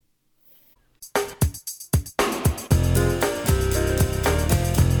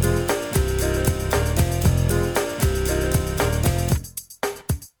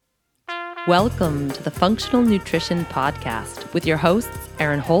Welcome to the Functional Nutrition Podcast with your hosts,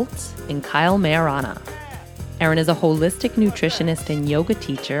 Erin Holt and Kyle Majorana. Erin is a holistic nutritionist and yoga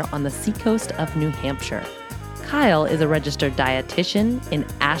teacher on the seacoast of New Hampshire. Kyle is a registered dietitian in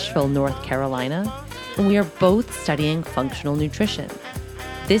Asheville, North Carolina, and we are both studying functional nutrition.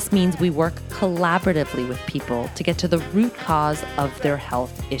 This means we work collaboratively with people to get to the root cause of their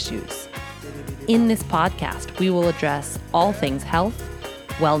health issues. In this podcast, we will address all things health,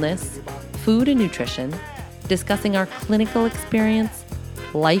 wellness, food and nutrition, discussing our clinical experience,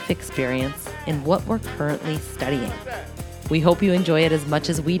 life experience, and what we're currently studying. We hope you enjoy it as much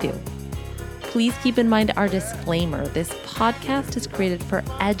as we do. Please keep in mind our disclaimer. This podcast is created for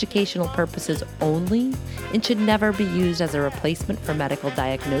educational purposes only and should never be used as a replacement for medical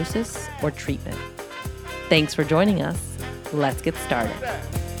diagnosis or treatment. Thanks for joining us. Let's get started.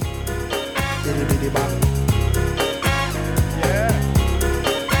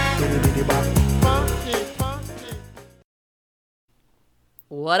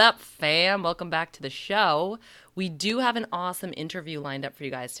 What up, fam? Welcome back to the show. We do have an awesome interview lined up for you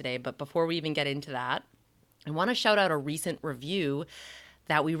guys today, but before we even get into that, I want to shout out a recent review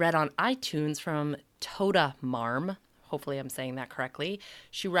that we read on iTunes from Toda Marm. Hopefully I'm saying that correctly.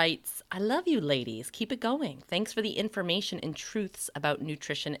 She writes, "I love you ladies. Keep it going. Thanks for the information and truths about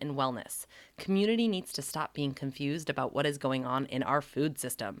nutrition and wellness. Community needs to stop being confused about what is going on in our food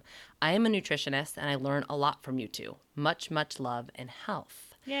system. I am a nutritionist and I learn a lot from you two. Much, much love and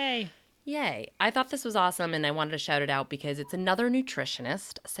health." Yay. Yay. I thought this was awesome and I wanted to shout it out because it's another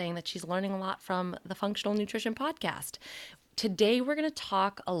nutritionist saying that she's learning a lot from the Functional Nutrition Podcast. Today we're going to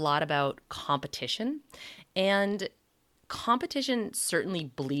talk a lot about competition, and competition certainly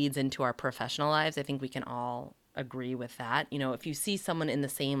bleeds into our professional lives. I think we can all agree with that. You know, if you see someone in the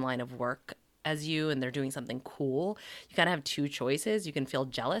same line of work as you and they're doing something cool, you kind of have two choices. You can feel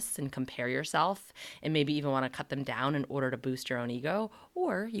jealous and compare yourself and maybe even want to cut them down in order to boost your own ego,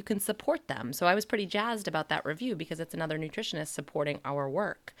 or you can support them. So I was pretty jazzed about that review because it's another nutritionist supporting our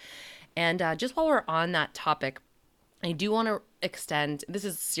work. And just while we're on that topic, I do want to extend, this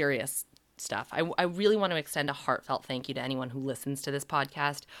is serious stuff. I really want to extend a heartfelt thank you to anyone who listens to this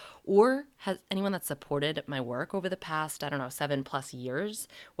podcast or has anyone that's supported my work over the past, 7+ years,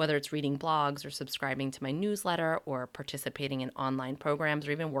 whether it's reading blogs or subscribing to my newsletter or participating in online programs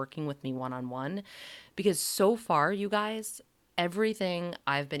or even working with me one-on-one. Because so far, you guys, everything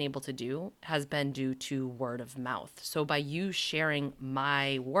I've been able to do has been due to word of mouth. So by you sharing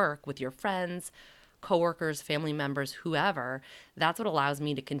my work with your friends, coworkers, family members, whoever, that's what allows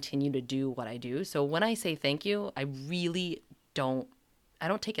me to continue to do what I do. So when I say thank you, I really don't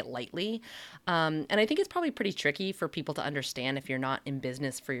take it lightly. And I think it's probably pretty tricky for people to understand if you're not in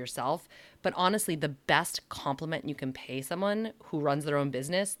business for yourself. But honestly, the best compliment you can pay someone who runs their own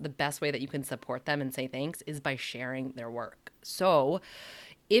business, the best way that you can support them and say thanks is by sharing their work. So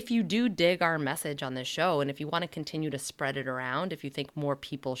if you do dig our message on this show, and if you want to continue to spread it around, if you think more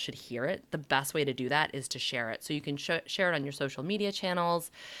people should hear it, the best way to do that is to share it. So you can share it on your social media channels,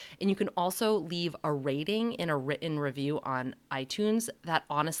 and you can also leave a rating and a written review on iTunes. That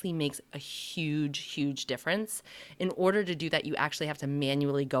honestly makes a huge, huge difference. In order to do that, you actually have to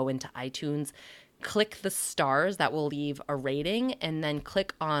manually go into iTunes, click the stars that will leave a rating, and then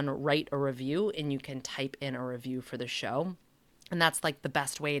click on write a review, and you can type in a review for the show. And that's like the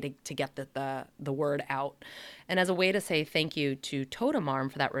best way to get the word out. And as a way to say thank you to Totem Arm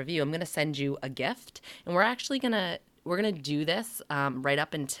for that review, I'm going to send you a gift. And we're actually going to do this right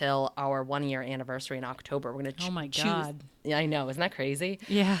up until our 1-year anniversary in October. We're going to Oh my God. Yeah, I know. Isn't that crazy?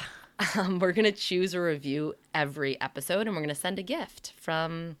 Yeah. We're going to choose a review every episode, and we're going to send a gift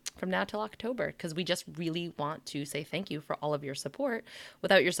from now till October because we just really want to say thank you for all of your support.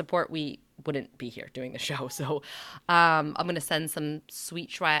 Without your support, we wouldn't be here doing the show. So I'm going to send some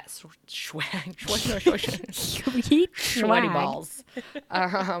sweet sweaty balls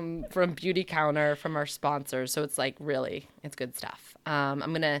from Beauty Counter, from our sponsors. So it's like really, it's good stuff.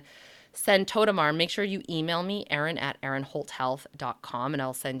 I'm going to send Totem Arm. Make sure you email me, Erin@erinholthealth.com, and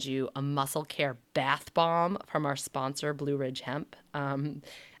I'll send you a muscle care bath bomb from our sponsor, Blue Ridge Hemp.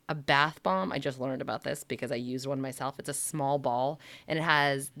 A bath bomb, I just learned about this because I used one myself. It's a small ball, and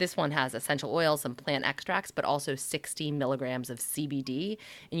this one has essential oils and plant extracts, but also 60 milligrams of CBD,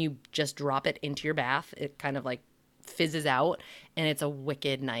 and you just drop it into your bath. It kind of like fizzes out, and it's a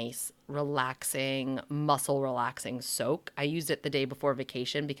wicked nice, relaxing, muscle relaxing soak. I used it the day before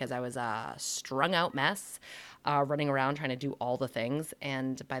vacation because I was a strung out mess, running around trying to do all the things.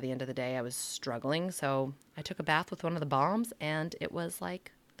 And by the end of the day, I was struggling. So I took a bath with one of the bombs, and it was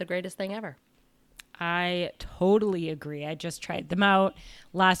like the greatest thing ever. I totally agree. I just tried them out.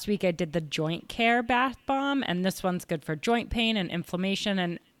 Last week I did the joint care bath bomb, and this one's good for joint pain and inflammation.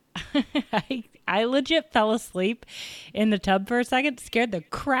 And I legit fell asleep in the tub for a second, scared the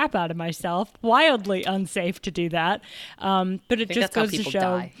crap out of myself. Wildly unsafe to do that. But it just goes to show.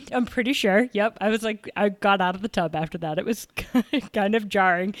 Die. I'm pretty sure. Yep. I was like, I got out of the tub after that. It was kind of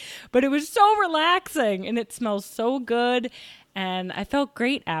jarring, but it was so relaxing and it smells so good. And I felt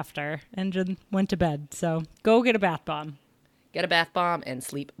great after and just went to bed. So go get a bath bomb. Get a bath bomb and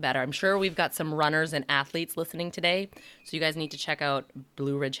sleep better. I'm sure we've got some runners and athletes listening today, so you guys need to check out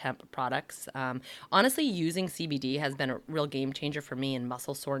Blue Ridge Hemp products. Honestly, using CBD has been a real game changer for me in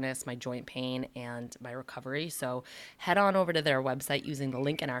muscle soreness, my joint pain, and my recovery. So head on over to their website using the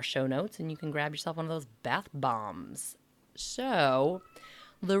link in our show notes, and you can grab yourself one of those bath bombs. So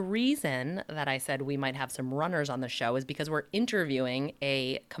the reason that I said we might have some runners on the show is because we're interviewing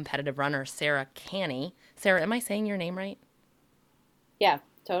a competitive runner, Sarah Canney. Sarah, am I saying your name right? Yeah,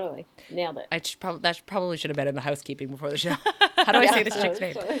 totally. Nailed it. That probably should have been in the housekeeping before the show. How do I say this chick's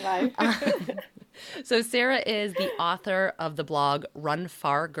name? Totally fine. So Sarah is the author of the blog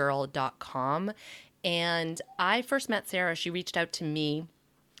runfargirl.com. And I first met Sarah. She reached out to me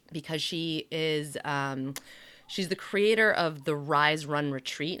because she is she's the creator of the Rise Run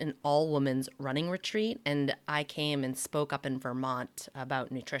Retreat, an all-women's running retreat. And I came and spoke up in Vermont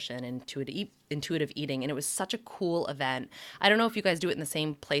about nutrition and intuitive eating, and it was such a cool event. I don't know if you guys do it in the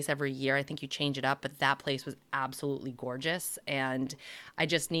same place every year. I think you change it up, but that place was absolutely gorgeous. And I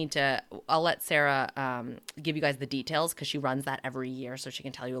just need to, I'll let Sarah give you guys the details because she runs that every year, so she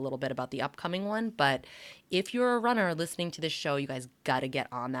can tell you a little bit about the upcoming one. But if you're a runner listening to this show, you guys got to get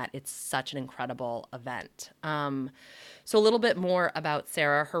on that. It's such an incredible event. So a little bit more about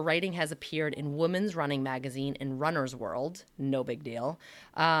Sarah. Her writing has appeared in Women's Running Magazine and Runner's World. No big deal.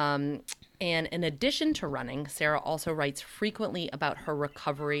 And in addition to running, Sarah also writes frequently about her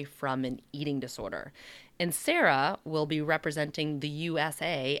recovery from an eating disorder. And Sarah will be representing the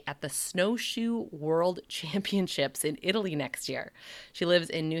USA at the Snowshoe World Championships in Italy next year. She lives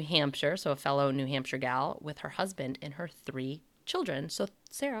in New Hampshire, so a fellow New Hampshire gal, with her husband and her 3 children. So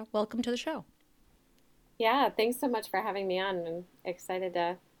Sarah, welcome to the show. Yeah, thanks so much for having me on. I'm excited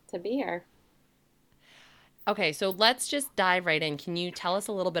to be here. Okay, so let's just dive right in. Can you tell us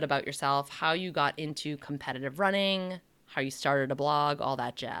a little bit about yourself, how you got into competitive running, how you started a blog, all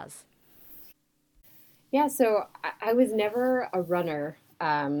that jazz? Yeah, so I was never a runner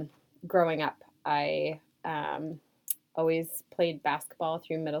growing up. I always played basketball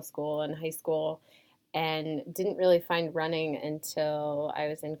through middle school and high school and didn't really find running until I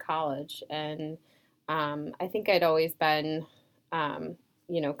was in college. And I think I'd always been,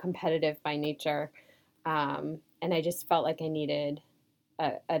 competitive by nature. And I just felt like I needed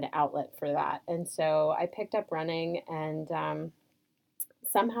an outlet for that. And so I picked up running and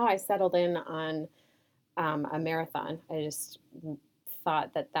somehow I settled in on a marathon. I just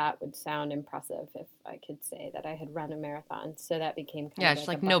thought that would sound impressive if I could say that I had run a marathon. So that became kind of it's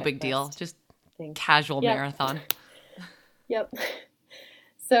like no big deal, just thing. Casual marathon. Yep.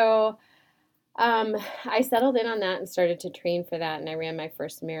 So I settled in on that and started to train for that. And I ran my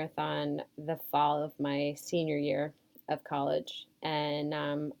first marathon the fall of my senior year of college. And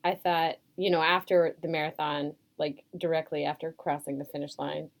I thought, after the marathon, like directly after crossing the finish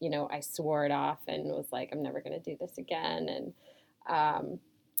line, I swore it off and was like, I'm never going to do this again. And I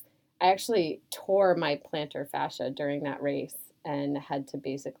actually tore my plantar fascia during that race and had to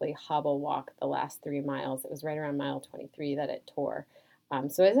basically hobble walk the last 3 miles. It was right around mile 23 that it tore.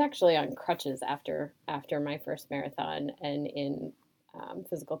 So I was actually on crutches after my first marathon and in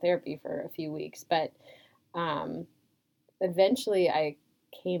physical therapy for a few weeks. But eventually I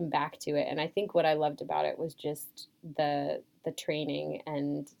came back to it. And I think what I loved about it was just the training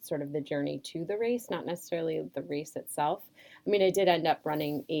and sort of the journey to the race, not necessarily the race itself. I mean, I did end up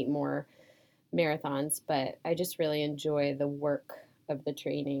running 8 more marathons, but I just really enjoy the work of the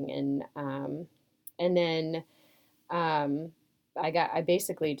training. And then I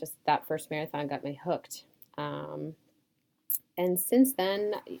basically just that first marathon got me hooked. And since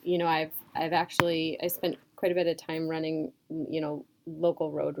then, I spent quite a bit of time running,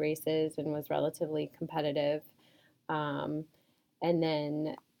 local road races and was relatively competitive. And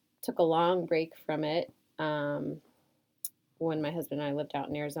then took a long break from it when my husband and I lived out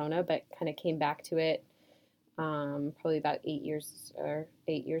in Arizona, but kind of came back to it probably about 8 years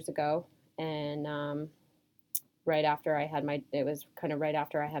ago. And it was kind of right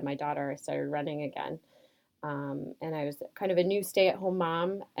after I had my daughter, I started running again. And I was kind of a new stay-at-home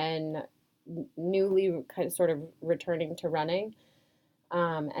mom and newly kind of sort of returning to running.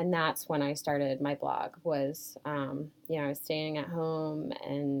 And that's when I started my blog was, I was staying at home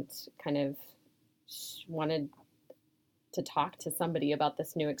and kind of wanted to talk to somebody about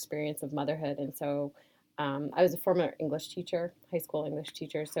this new experience of motherhood. And so I was a former English teacher, high school English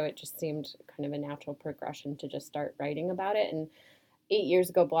teacher, so it just seemed kind of a natural progression to just start writing about it. And 8 years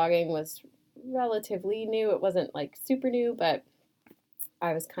ago, blogging was relatively new. It wasn't like super new, but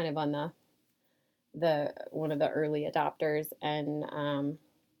I was kind of on the one of the early adopters, and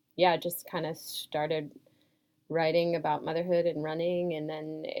just kind of started writing about motherhood and running, and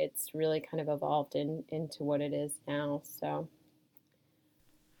then it's really kind of evolved into what it is now. So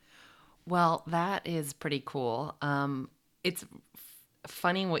Well, that is pretty cool. It's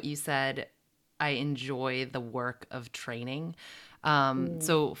funny what you said. I enjoy the work of training.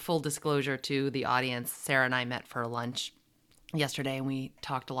 mm, So, full disclosure to the audience, Sarah and I met for lunch yesterday and we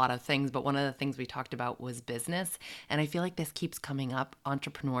talked a lot of things, but one of the things we talked about was business. And I feel like this keeps coming up,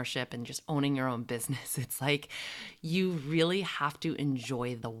 entrepreneurship and just owning your own business. It's like you really have to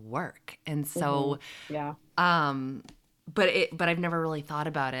enjoy the work. And hmm so, yeah, um, but I've never really thought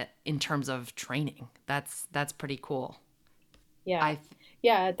about it in terms of training. That's pretty cool. yeah, I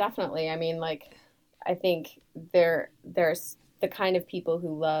yeah, definitely. I mean, like, I think there's the kind of people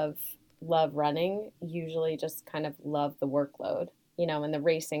who love running usually just kind of love the workload, and the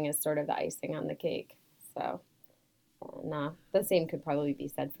racing is sort of the icing on the cake. So, nah, the same could probably be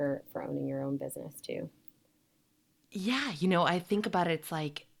said for owning your own business too. Yeah, I think about it, it's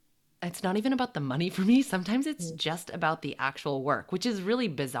like it's not even about the money for me. Sometimes it's Mm, just about the actual work, which is really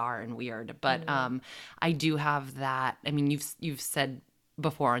bizarre and weird. But mm, I do have that. I mean, you've said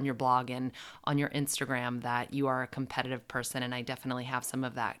before on your blog and on your Instagram that you are a competitive person, and I definitely have some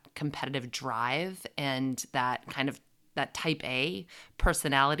of that competitive drive and that kind of that type A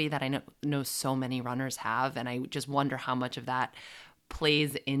personality that I know so many runners have, and I just wonder how much of that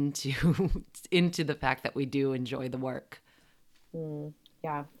plays into into the fact that we do enjoy the work. mm.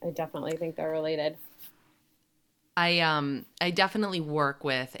 Yeah, I definitely think they're related. I definitely work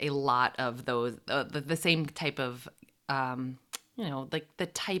with a lot of those the same type of like the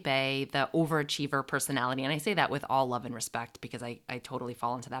type A, the overachiever personality. And I say that with all love and respect because I totally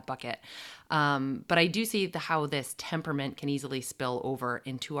fall into that bucket. But I do see how this temperament can easily spill over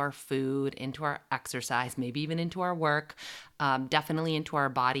into our food, into our exercise, maybe even into our work, definitely into our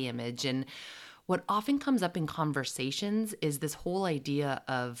body image. And what often comes up in conversations is this whole idea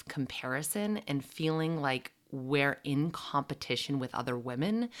of comparison and feeling like we're in competition with other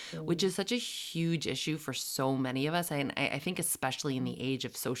women, which Mm, is such a huge issue for so many of us. And I think, especially in the age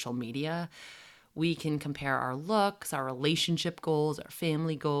of social media, we can compare our looks, our relationship goals, our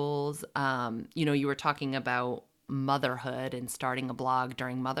family goals. You were talking about motherhood and starting a blog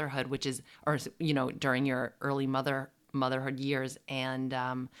during motherhood, which is, or, during your early motherhood years. And,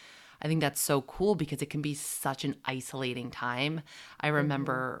 I think that's so cool because it can be such an isolating time. I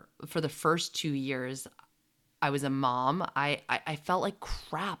mhm, remember for the first 2 years, I was a mom. I felt like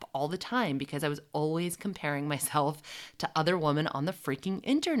crap all the time because I was always comparing myself to other women on the freaking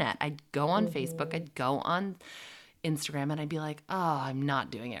internet. I'd go on Facebook, mhm, I'd go on Instagram, and I'd be like, oh, I'm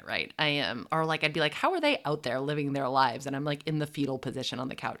not doing it right. I am. Or like, I'd be like, how are they out there living their lives? And I'm like in the fetal position on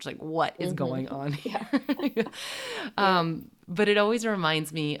the couch, like, what is mhm. going on Yeah, here? yeah, But it always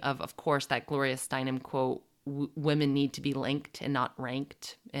reminds me of course, that Gloria Steinem quote, women need to be linked and not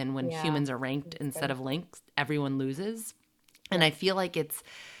ranked. And when yeah. humans are ranked That's instead good. of linked, everyone loses. And I Yep. feel like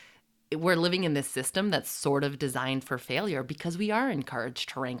we're living in this system that's sort of designed for failure because we are encouraged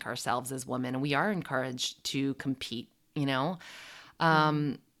to rank ourselves as women and we are encouraged to compete, you know? Mhm,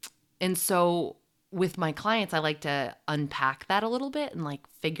 And so with my clients, I like to unpack that a little bit and like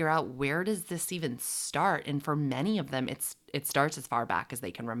figure out where does this even start? And for many of them, it starts as far back as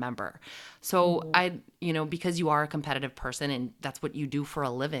they can remember. So mhm. because you are a competitive person and that's what you do for a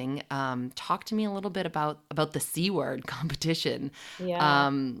living, talk to me a little bit about the C word, competition. Yeah.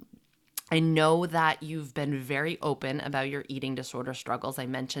 Um, I know that you've been very open about your eating disorder struggles. I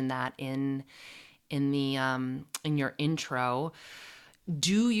mentioned that in your intro.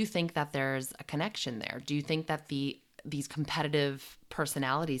 Do you think that there's a connection there? Do you think that these competitive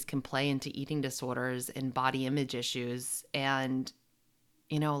personalities can play into eating disorders and body image issues? And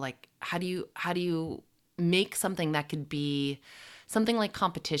like how do you make something that could be something like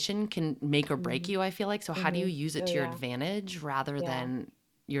competition can make or break Mhm, you, I feel like. So how do you mhm. use it Oh, to your yeah. advantage rather Yeah. than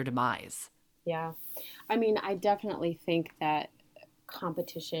your demise? Yeah. I mean, I definitely think that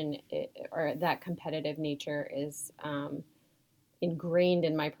competition or that competitive nature is ingrained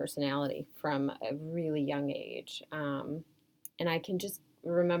in my personality from a really young age. And I can just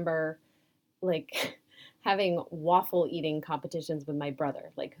remember like having waffle eating competitions with my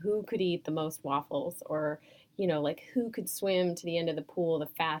brother, like who could eat the most waffles, or like who could swim to the end of the pool the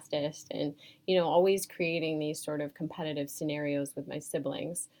fastest, and always creating these sort of competitive scenarios with my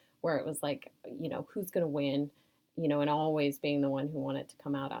siblings where it was like, who's going to win, and always being the one who wanted to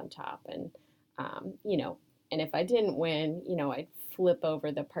come out on top. And um, you know and if I didn't win, I'd flip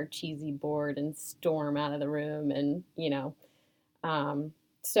over the parcheesi board and storm out of the room. And um,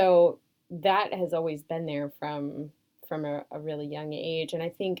 so that has always been there from a really young age. And I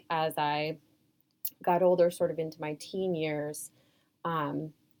think as I got older, sort of into my teen years,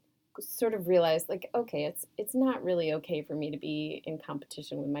 um, sort of realized like, okay, it's not really okay for me to be in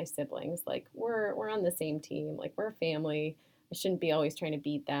competition with my siblings. Like we're on the same team, like we're a family. I shouldn't be always trying to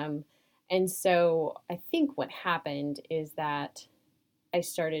beat them. And so I think what happened is that I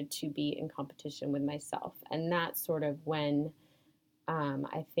started to be in competition with myself, and that's sort of when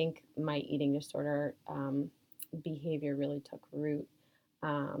I think my eating disorder behavior really took root.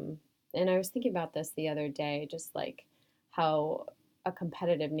 Um, and I was thinking about this the other day, just like how a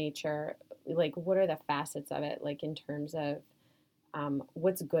competitive nature, like what are the facets of it, like in terms of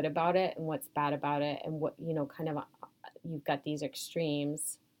what's good about it and what's bad about it, and what, kind of you've got these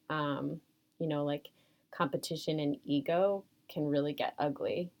extremes, um, like competition and ego can really get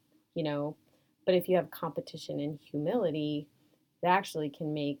ugly, you know, but if you have competition and humility, that actually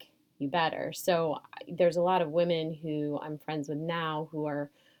can make you better. So there's a lot of women who I'm friends with now who are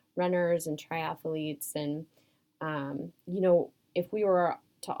runners and triathletes. And, if we were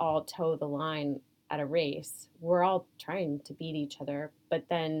to all toe the line at a race, we're all trying to beat each other. But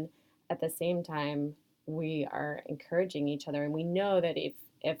then at the same time, we are encouraging each other. And we know that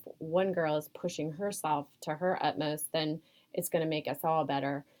if one girl is pushing herself to her utmost, then it's going to make us all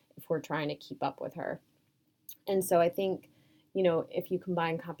better if we're trying to keep up with her. And so I think, if you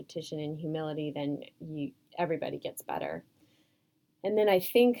combine competition and humility, then everybody gets better. And then I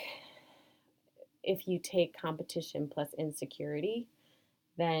think if you take competition plus insecurity,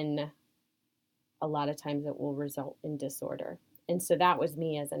 then a lot of times it will result in disorder. And so that was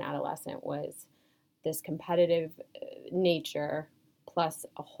me as an adolescent, was this competitive nature plus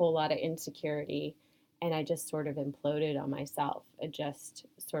a whole lot of insecurity, and I just sort of imploded on myself. I just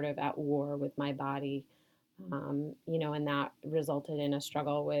sort of at war with my body, and that resulted in a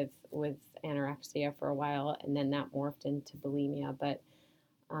struggle with anorexia for a while, and then that morphed into bulimia. But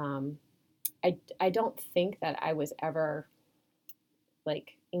um, I don't think that I was ever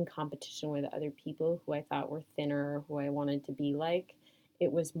like in competition with other people who I thought were thinner or who I wanted to be like.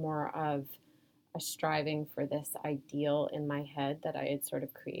 It was more of a striving for this ideal in my head that I had sort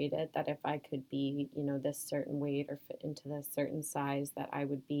of created, that if I could be, this certain weight or fit into this certain size, that I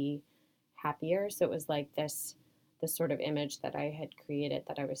would be happier. So it was like this sort of image that I had created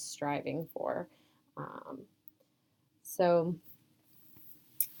that I was striving for. Um, so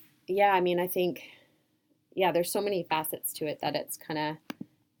yeah, I mean, I think, yeah, there's so many facets to it that it's kind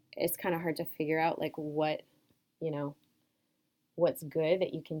of hard to figure out like you know, what's good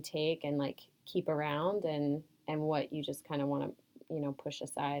that you can take and like keep around, and what you just kind of want to, push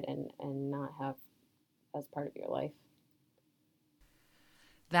aside and not have as part of your life.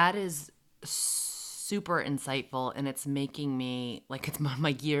 That is super insightful, and it's making me like it's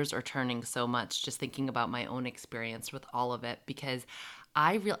my gears are turning so much just thinking about my own experience with all of it, because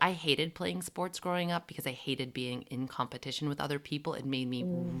I hated playing sports growing up because I hated being in competition with other people. It made me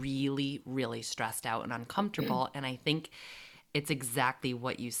Mm. really really stressed out and uncomfortable, and I think it's exactly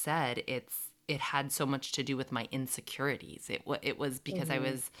what you said. It had so much to do with my insecurities. It was because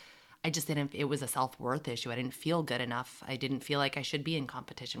Mm-hmm. I just didn't, it was a self-worth issue. I didn't feel good enough. I didn't feel like I should be in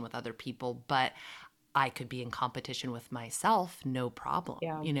competition with other people, but I could be in competition with myself, no problem.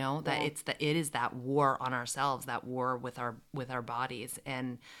 Yeah. You know, that Yeah. it is that war on ourselves, that war with our bodies.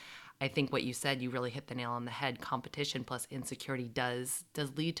 And I think what you said, you really hit the nail on the head. Competition plus insecurity does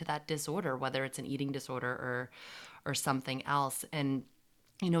lead to that disorder, whether it's an eating disorder or something else. And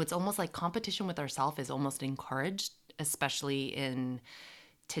it's almost like competition with ourselves is almost encouraged, especially in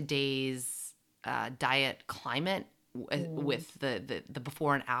today's diet climate, Mm. with the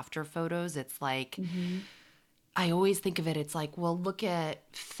before and after photos. It's like Mm-hmm. I always think of it, it's like, well, look at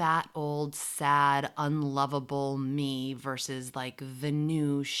fat, old, sad, unlovable me versus like the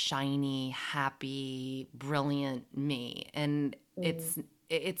new, shiny, happy, brilliant me. And Mm.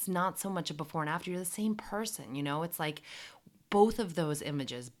 it's not so much a before and after. You're the same person, It's like both of those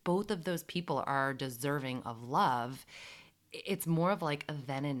images, both of those people are deserving of love. It's more of like a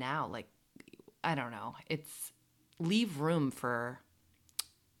then and now. Like, I don't know. It's leave room for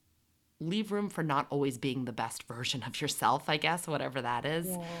leave room for not always being the best version of yourself, I guess, whatever that is.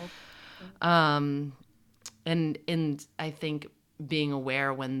 Yeah. Um, and I think being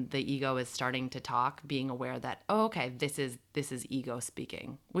aware when the ego is starting to talk, being aware that, oh, okay, this is ego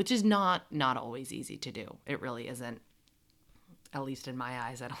speaking, which is not always easy to do. It really isn't, at least in my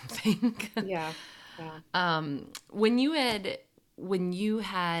eyes, I don't think. Yeah. Yeah. When you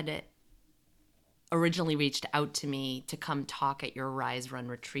had originally reached out to me to come talk at your Rise Run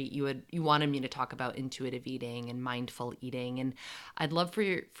retreat, you wanted me to talk about intuitive eating and mindful eating, and I'd love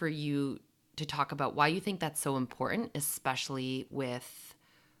for you to talk about why you think that's so important, especially with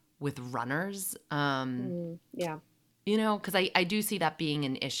runners. Yeah. Because I do see that being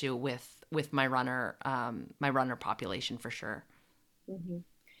an issue with my runner population for sure. Hmm.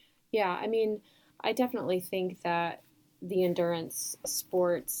 Yeah. I mean, I definitely think that the endurance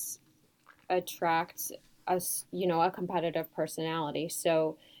sports attract us, a competitive personality.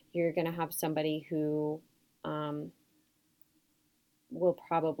 So you're going to have somebody who um, will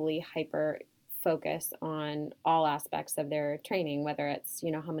probably hyper focus on all aspects of their training, whether it's,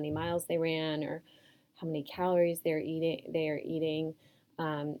 how many miles they ran or how many calories they are eating,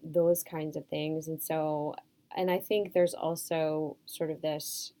 those kinds of things. And I think there's also sort of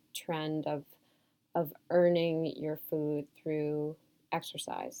this trend of earning your food through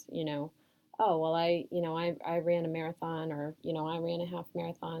exercise. Oh, well, I ran a marathon, or I ran a half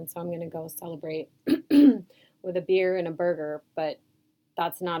marathon, so I'm going to go celebrate with a beer and a burger. But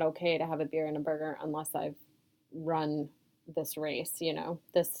that's not okay to have a beer and a burger unless I've run this race,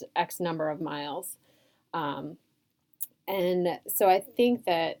 this X number of miles. um, and so I think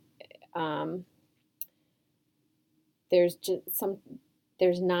that um, there's just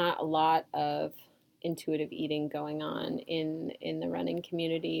there's not a lot of intuitive eating going on in the running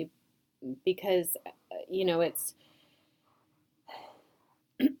community, because it's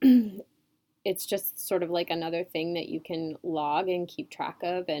it's just sort of like another thing that you can log and keep track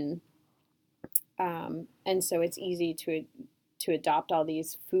of, and so it's easy to adopt all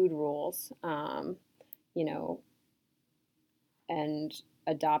these food rules, you know and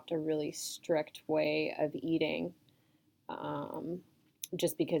adopt a really strict way of eating, um,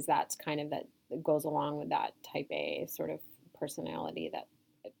 just because that's kind of that goes along with that type A sort of personality that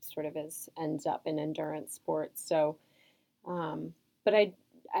it sort of ends up in endurance sports. So, but I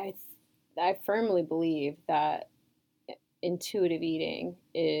I firmly believe that intuitive eating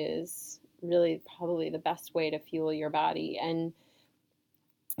is really probably the best way to fuel your body, and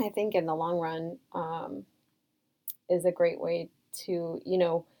I think in the long run, is a great way to,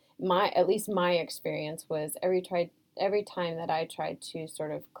 my at least my experience was every time that I tried to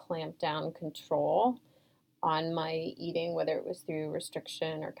sort of clamp down control on my eating, whether it was through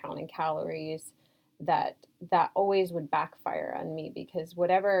restriction or counting calories, that always would backfire on me, because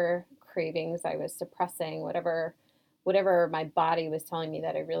whatever cravings I was suppressing, whatever my body was telling me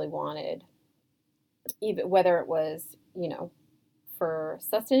that I really wanted, even whether it was, for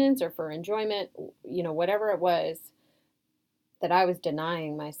sustenance or for enjoyment, whatever it was that I was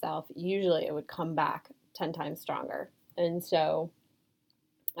denying myself, usually it would come back 10 times stronger. And so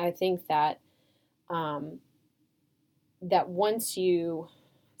I think um, that once you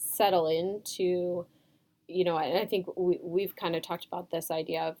settle into, and I think we've kind of talked about this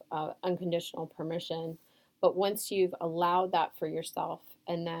idea of unconditional permission, but once you've allowed that for yourself,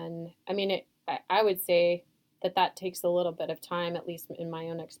 and then, I mean, I would say that takes a little bit of time, at least in my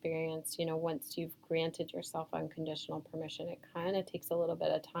own experience. Once you've granted yourself unconditional permission, it kind of takes a little bit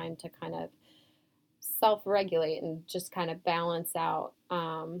of time to kind of self-regulate and just kind of balance out,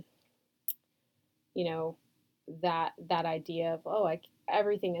 you know, that idea of, oh,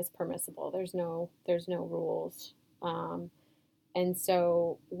 everything is permissible. There's no rules. And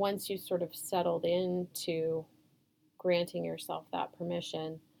so once you sort of settled into granting yourself that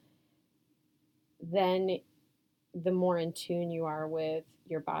permission, then the more in tune you are with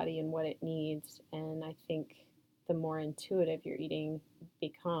your body and what it needs, and I think the more intuitive your eating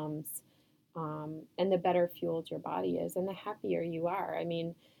becomes, and the better fueled your body is, and the happier you are. I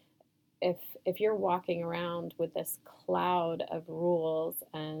mean, if if you're walking around with this cloud of rules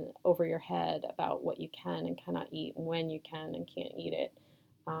and over your head about what you can and cannot eat, and when you can and can't eat it,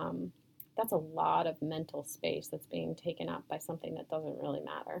 um, that's a lot of mental space that's being taken up by something that doesn't really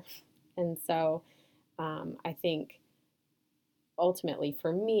matter. And so I think ultimately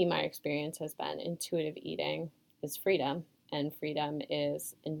for me, my experience has been intuitive eating is freedom, and freedom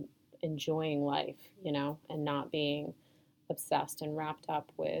is enjoying life, and not being obsessed and wrapped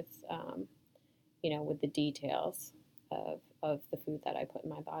up with, with the details of the food that I put in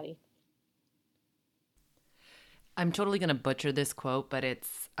my body. I'm totally going to butcher this quote, but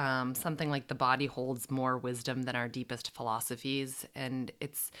it's something like the body holds more wisdom than our deepest philosophies, and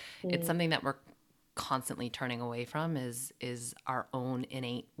it's Mm, something that we're constantly turning away from is our own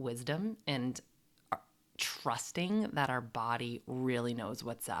innate wisdom and trusting that our body really knows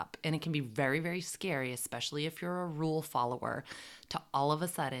what's up. And it can be very, very scary, especially if you're a rule follower, to all of a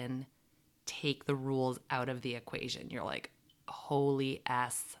sudden take the rules out of the equation. You're like, holy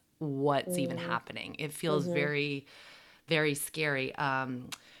S, what's even mm, happening? It feels mm-hmm. very, very scary.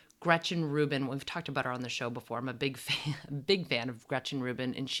 Gretchen Rubin, we've talked about her on the show before. I'm a big fan of Gretchen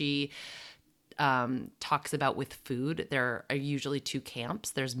Rubin, and she talks about with food, there are usually two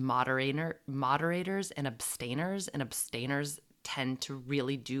camps. There's moderators and abstainers, and abstainers tend to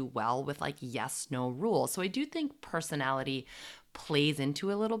really do well with like yes, no rules. So I do think personality plays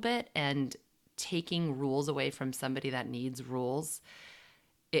into a little bit, and taking rules away from somebody that needs rules,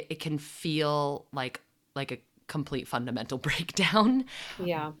 it can feel like a complete fundamental breakdown.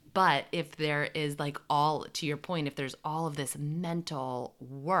 Yeah. But if there is like all, to your point, if there's all of this mental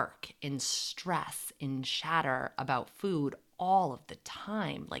work and stress and chatter about food all of the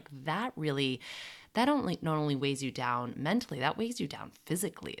time, like that really, that only not only weighs you down mentally, that weighs you down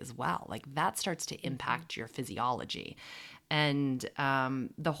physically as well. Like that starts to Mm-hmm. impact your physiology. And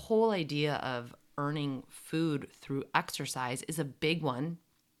the whole idea of earning food through exercise is a big one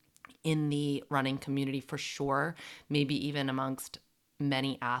in the running community for sure, maybe even amongst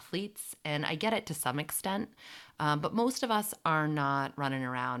many athletes. And I get it to some extent, but most of us are not running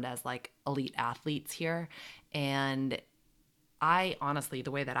around as like elite athletes here. And I honestly,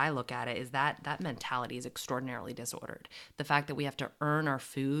 the way that I look at it is that that mentality is extraordinarily disordered. The fact that we have to earn our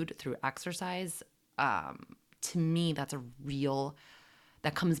food through exercise, to me, that's a real,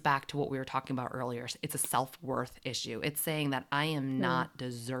 that comes back to what we were talking about earlier. It's a self worth issue. It's saying that I am Mm, not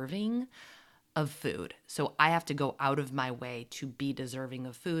deserving of food. So I have to go out of my way to be deserving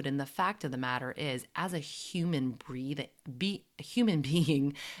of food. And the fact of the matter is, as a a human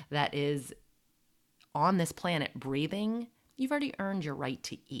being that is on this planet breathing, you've already earned your right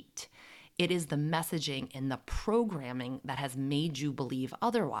to eat. It is the messaging and the programming that has made you believe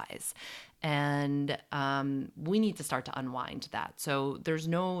otherwise, and we need to start to unwind that. So there's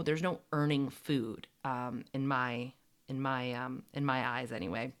no earning food in my eyes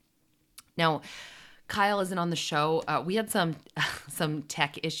anyway. Now, Kyle isn't on the show. We had some some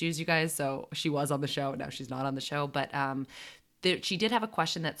tech issues, you guys. So she was on the show. Now she's not on the show, but she did have a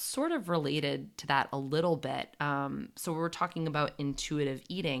question that's sort of related to that a little bit. So we were talking about intuitive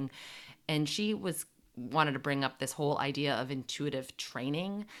eating, and she was wanted to bring up this whole idea of intuitive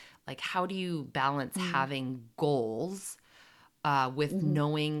training. Like, how do you balance mm, having goals with mm-hmm.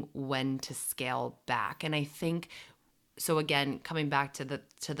 knowing when to scale back? And I think so. Again, coming back to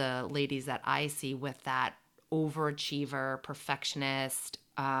the ladies that I see with that overachiever, perfectionist,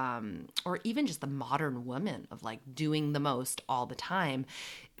 or even just the modern woman of like doing the most all the time,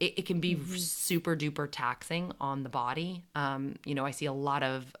 it can be Mm-hmm. super duper taxing on the body. I see a lot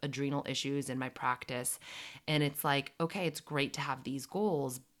of adrenal issues in my practice, and it's like, okay, it's great to have these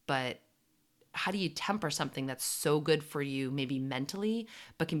goals, but how do you temper something that's so good for you maybe mentally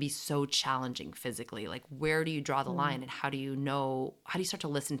but can be so challenging physically? Like, where do you draw the Mm. line, and how do you start to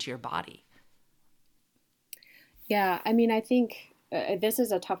listen to your body? Yeah, I mean, I think this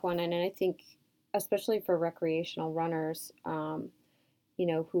is a tough one, and I think especially for recreational runners,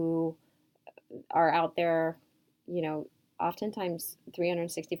 who are out there, you know, oftentimes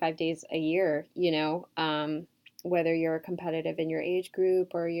 365 days a year, whether you're competitive in your age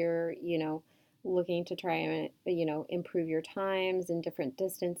group or you're, looking to try and, improve your times in different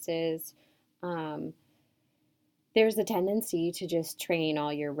distances. Um, there's a tendency to just train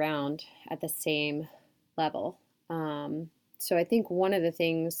all year round at the same level. Um, so I think one of the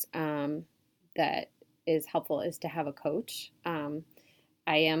things that is helpful is to have a coach.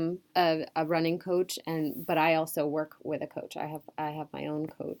 I am a running coach, but I also work with a coach. I have my own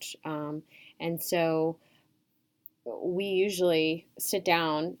coach, and so we usually sit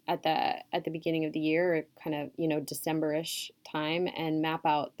down at the beginning of the year, kind of December-ish time, and map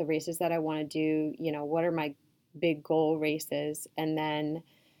out the races that I want to do. What are my big goal races, and then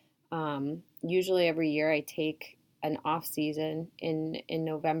usually every year I take an off season in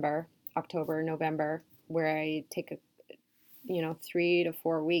November, October, November, where I take 3 to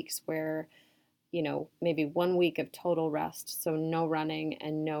 4 weeks where, maybe 1 week of total rest. So no running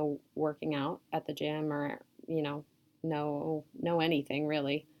and no working out at the gym or, no anything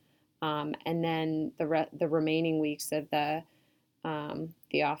really. And then the remaining weeks of the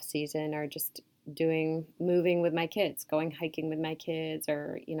off season are just moving with my kids, going hiking with my kids,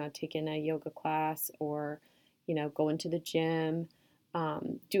 or taking a yoga class, or going to the gym,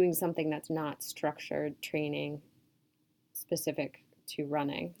 doing something that's not structured training specific to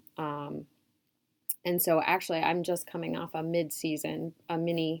running. And so actually, I'm just coming off a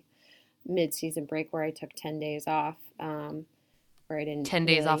mini mid-season break where I took 10 days off, where I didn't 10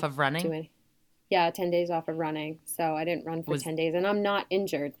 days off really of running? do any. Yeah, 10 days off of running. So I didn't run for Was 10 days, and I'm not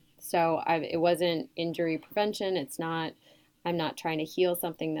injured. So it wasn't injury prevention. I'm not trying to heal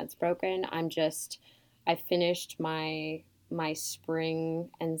something that's broken. I finished my spring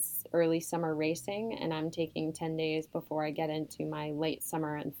and early summer racing, and I'm taking 10 days before I get into my late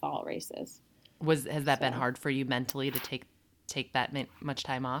summer and fall races. has that been So hard for you mentally to take that much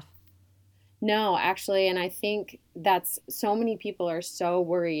time off? no, actually, and I think that's so many people are so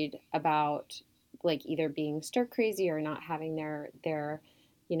worried about like either being stir crazy or not having their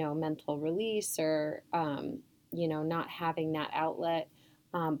mental release, or not having that outlet.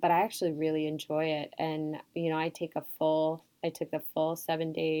 But I actually really enjoy it, and I took the full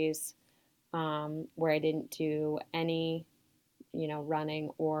 7 days, where I didn't do any running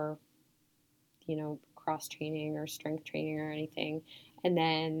or cross training or strength training or anything. And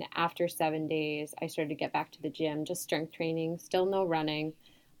then after 7 days, I started to get back to the gym, just strength training, still no running.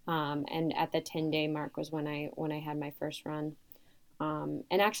 And at the 10-day mark was when I had my first run.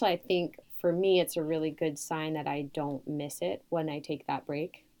 And actually, I think for me, it's a really good sign that I don't miss it when I take that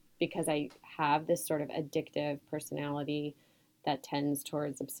break, because I have this sort of addictive personality that tends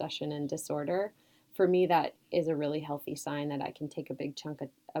towards obsession and disorder. For me, that is a really healthy sign that I can take a big chunk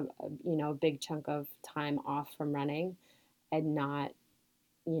of time off from running and not,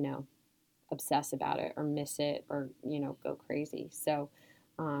 you know, obsess about it or miss it or, go crazy. So,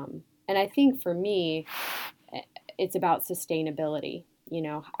 and I think for me, it's about sustainability.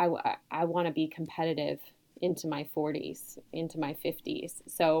 I want to be competitive into my 40s, into my 50s.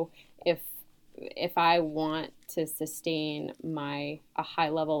 So if if I want to sustain a high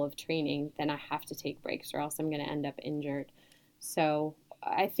level of training, then I have to take breaks or else I'm going to end up injured. So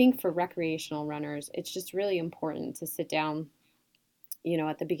I think for recreational runners, it's just really important to sit down,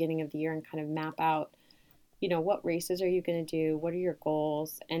 at the beginning of the year and kind of map out, what races are you going to do? What are your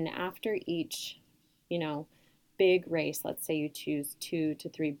goals? And after each, you know, big race, let's say you choose 2 to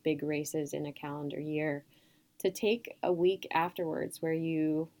 3 big races in a calendar year, to take a week afterwards where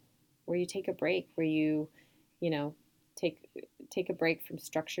you take a break, where you know, take take a break from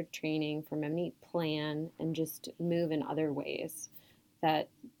structured training, from any plan, and just move in other ways that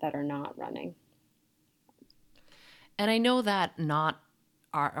that are not running. And I know that not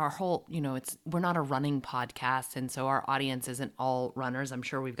our whole, it's we're not a running podcast, and so our audience isn't all runners. I'm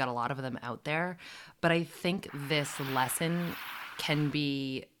sure we've got a lot of them out there, but I think this lesson can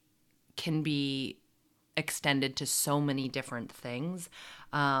be can be extended to so many different things.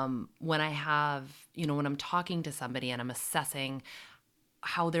 When I have, when I'm talking to somebody and I'm assessing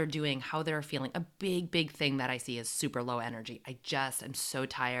how they're doing, how they're feeling. A big thing that I see is super low energy. I just am so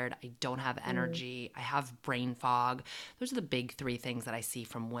tired. I don't have Mm, energy. I have brain fog. Those are the big three things that I see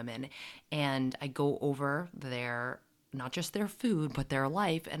from women. And I go over their not just their food, but their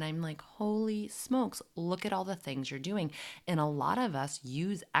life. And I'm like, holy smokes, look at all the things you're doing. And a lot of us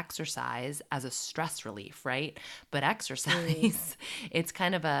use exercise as a stress relief, right? But mm, exercise, it's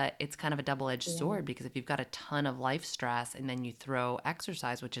kind of a double-edged yeah. sword, because if you've got a ton of life stress and then you throw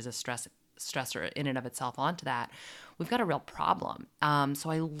exercise, which is a stressor in and of itself, onto that, we've got a real problem. So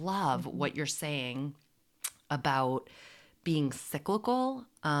I love Hmm. what you're saying about being cyclical,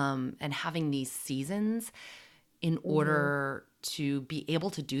 and having these seasons in Hmm. order to be able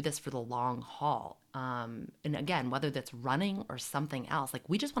to do this for the long haul. And again, whether that's running or something else, like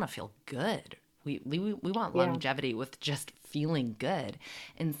we just want to feel good. We want Yeah. longevity with just feeling good.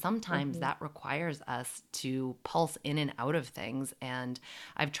 And sometimes Hmm. that requires us to pulse in and out of things. And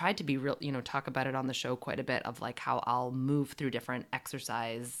I've tried to be real, talk about it on the show quite a bit, of like how I'll move through different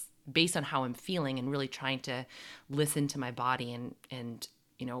exercise based on how I'm feeling, and really trying to listen to my body, and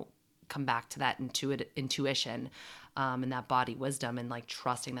come back to that intuition, and that body wisdom, and like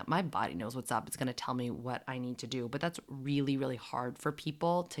trusting that my body knows what's up. It's going to tell me what I need to do. But that's really hard for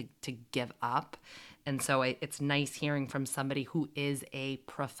people to give up. And so it's nice hearing from somebody who is a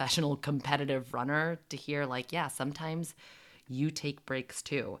professional competitive runner to hear, like, yeah, sometimes you take breaks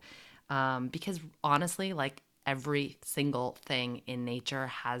too. Because honestly, like, every single thing in nature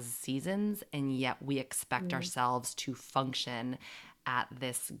has seasons, and yet we expect Mm, ourselves to function at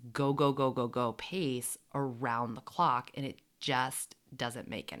this go pace around the clock, and it just doesn't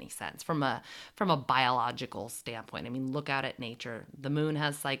make any sense from a biological standpoint. I mean, look out at nature. The moon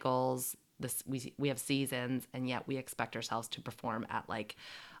has cycles. We have seasons, and yet we expect ourselves to perform at like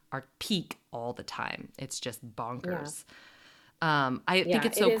our peak all the time. It's just Yeah. bonkers. I think Yeah,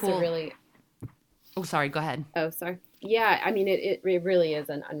 it's it so is a cool. really, Oh, sorry. Go ahead. oh, sorry. Yeah, I mean, it really is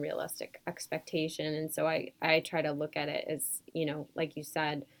an unrealistic expectation. And so I try to look at it as, like you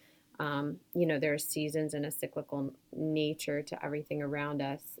said, there are seasons and a cyclical nature to everything around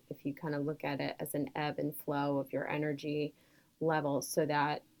us. If you kind of look at it as an ebb and flow of your energy levels so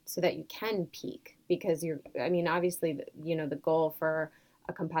that you can peak because I mean, obviously, the goal for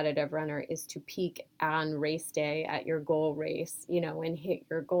a competitive runner is to peak on race day at your goal race, and hit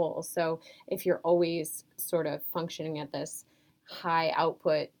your goal. So if you're always sort of functioning at this high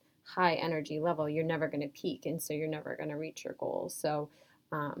output, high energy level, you're never going to peak. And so you're never going to reach your goals. So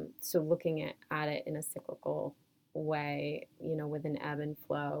looking at it in a cyclical way, with an ebb and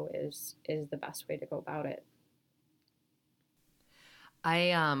flow is the best way to go about it.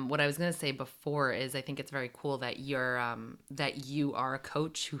 What I was gonna say before is I think it's very cool that that you are a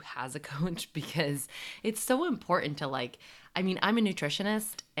coach who has a coach because it's so important to like, I mean, I'm a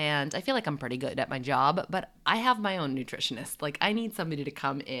nutritionist and I feel like I'm pretty good at my job, but I have my own nutritionist. Like I need somebody to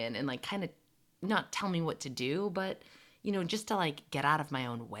come in and like kind of not tell me what to do, but just to like get out of my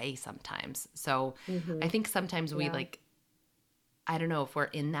own way sometimes. So I Mm-hmm. think sometimes we Yeah. like, I don't know, if we're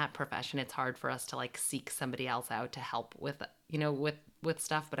in that profession, it's hard for us to like seek somebody else out to help with, with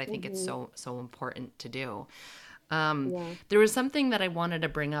stuff, but I think it's Mm-hmm. so important to do. Um, Yeah. there was something that I wanted to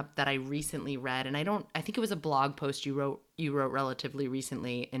bring up that I recently read, and I think it was a blog post you wrote relatively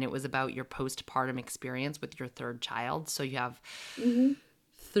recently, and it was about your postpartum experience with your third child. So you have Mm-hmm.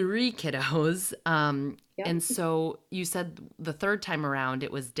 three kiddos. Yep. And so you said the third time around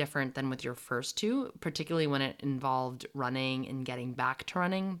it was different than with your first two, particularly when it involved running and getting back to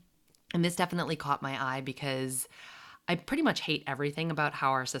running. And this definitely caught my eye because I pretty much hate everything about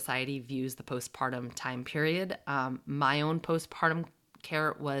how our society views the postpartum time period. My own postpartum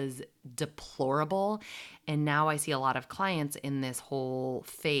care was deplorable. And now I see a lot of clients in this whole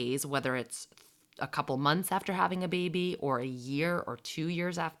phase, whether it's a couple months after having a baby or a year or 2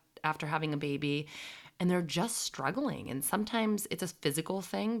 years after having a baby. And they're just struggling. And sometimes it's a physical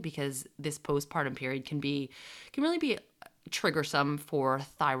thing because this postpartum period can really be triggersome for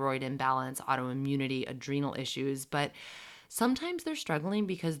thyroid imbalance, autoimmunity, adrenal issues. But sometimes they're struggling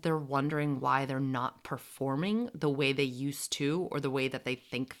because they're wondering why they're not performing the way they used to or the way that they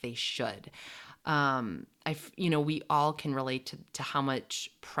think they should. We all can relate to how much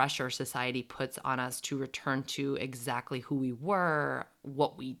pressure society puts on us to return to exactly who we were,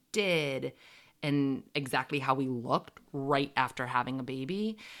 what we did, and exactly how we looked right after having a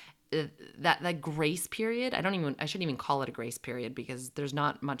baby. That grace period, I shouldn't even call it a grace period because there's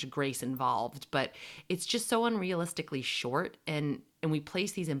not much grace involved, but it's just so unrealistically short, and we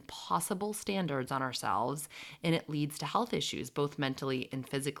place these impossible standards on ourselves, and it leads to health issues both mentally and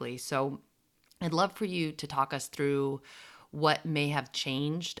physically. So I'd love for you to talk us through what may have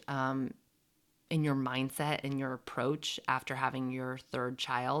changed in your mindset and your approach after having your third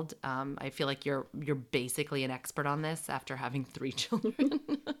child. I feel like you're basically an expert on this after having three children.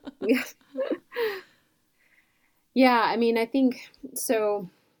 Yeah. Yeah. I mean, I think so.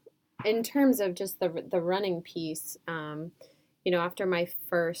 In terms of just the running piece, after my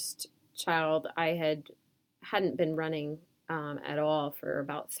first child, I hadn't been running at all for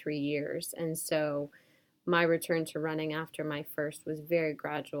about 3 years, and so my return to running after my first was very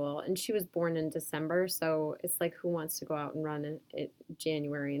gradual. And she was born in December, so it's like who wants to go out and run in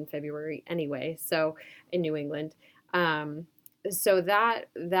January and February anyway? So in New England, so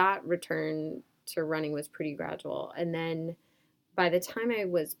that return to running was pretty gradual, and then by the time I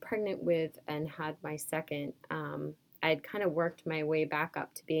was pregnant with and had my second, I'd kind of worked my way back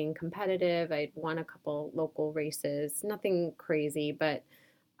up to being competitive. I'd won a couple local races, nothing crazy, but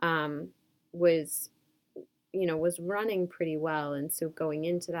um, was was running pretty well. And so going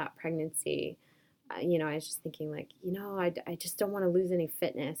into that pregnancy, I was just thinking like, I just don't want to lose any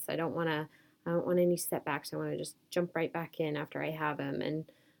fitness. I don't want any setbacks. I want to just jump right back in after I have him.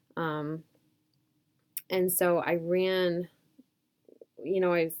 Um, and so I ran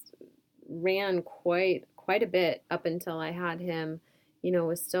quite a bit up until I had him.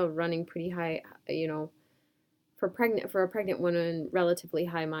 Was still running pretty high. For a pregnant woman, relatively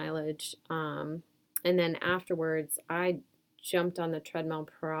high mileage. And then afterwards, I jumped on the treadmill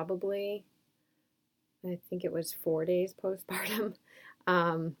probably. I think it was 4 days postpartum,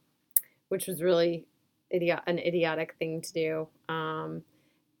 um, which was really an idiotic thing to do.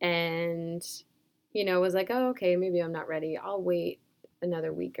 And was like, oh, okay, maybe I'm not ready. I'll wait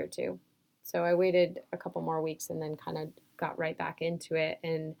another week or two. So I waited a couple more weeks and then kind of got right back into it.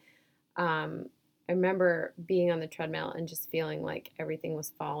 And I remember being on the treadmill and just feeling like everything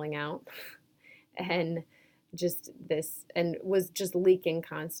was falling out and just this, and was just leaking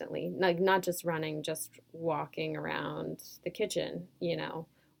constantly, like not just running, just walking around the kitchen,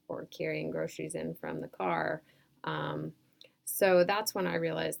 or carrying groceries in from the car. Um, so that's when I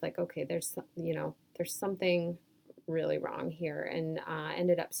realized, like, okay, there's something really wrong here, and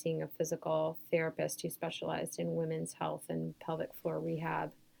ended up seeing a physical therapist who specialized in women's health and pelvic floor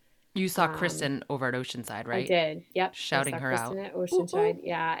rehab. You saw Um, Kristen over at Oceanside, I right? did. Yep. I Shouting saw her Kristen out. at Ooh, ooh. Oceanside.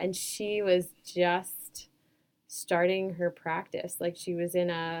 Yeah. And she was just starting her practice. Like she was in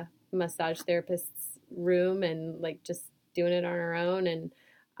a massage therapist's room and like just doing it on her own. And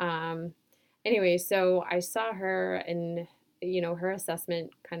um, anyway, so I saw her, and, her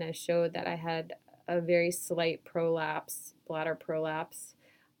assessment kind of showed that I had a very slight prolapse, bladder prolapse.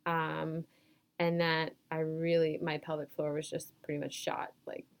 Um, and that my pelvic floor was just pretty much shot,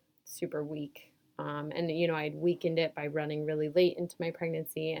 like super weak. And I'd weakened it by running really late into my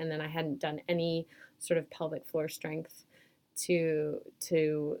pregnancy, and then I hadn't done any sort of pelvic floor strength to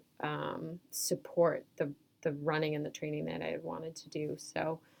support the running and the training that I had wanted to do.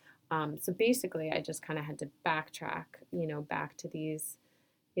 So basically, I just kind of had to backtrack, back to these,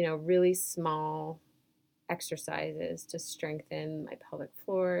 really small exercises to strengthen my pelvic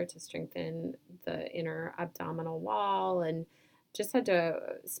floor, to strengthen the inner abdominal wall, and just had to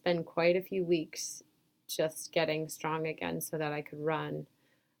spend quite a few weeks just getting strong again so that I could run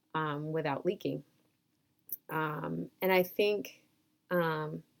without leaking. And I think,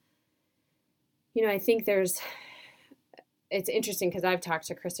 um, I think it's interesting because I've talked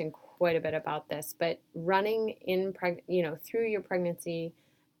to Kristen quite a bit about this, but running through your pregnancy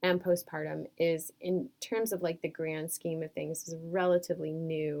and postpartum is, in terms of like the grand scheme of things, is a relatively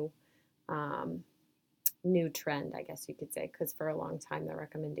um, new trend, I guess you could say, because for a long time the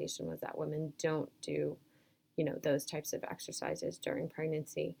recommendation was that women don't do, those types of exercises during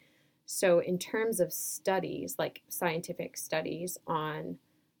pregnancy. So in terms of studies, like scientific studies on,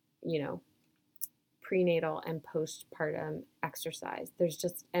 you know, prenatal and postpartum exercise,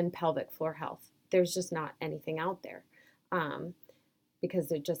 and pelvic floor health, there's just not anything out there, um,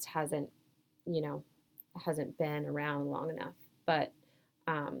 because it just you know, hasn't been around long enough. But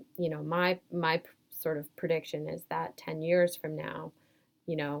my sort of prediction is that 10 years from now,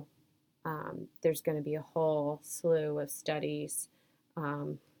 you know, there's going to be a whole slew of studies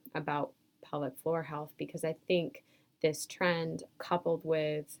um, about pelvic floor health, because I think this trend, coupled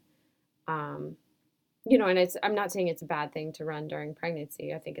with um, and I'm not saying it's a bad thing to run during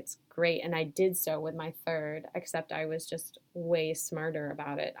pregnancy. I think it's great. And I did so with my third, except I was just way smarter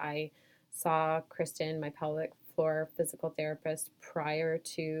about it. I saw Kristen, my pelvic floor physical therapist, prior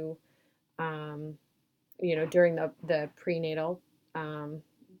to, um, during the prenatal um,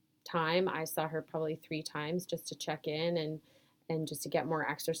 time. I saw her probably 3 times just to check in, and just to get more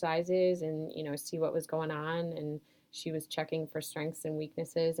exercises, and, see what was going on. And she was checking for strengths and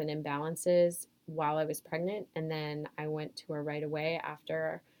weaknesses and imbalances while I was pregnant. And then I went to her right away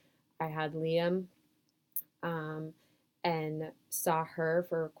after I had Liam, um, and saw her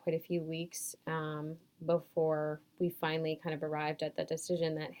for quite a few weeks before we finally kind of arrived at the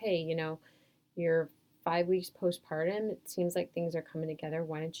decision that, hey, you're 5 weeks postpartum. It seems like things are coming together.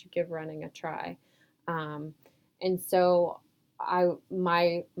 Why don't you give running a try? Um, and so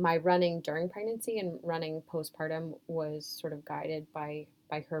my running during pregnancy and running postpartum was sort of guided by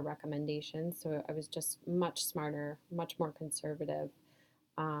her recommendations. So I was just much smarter, much more conservative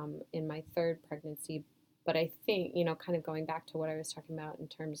in my third pregnancy. But I think, kind of going back to what I was talking about in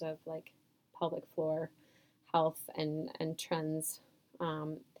terms of like pelvic floor health and trends,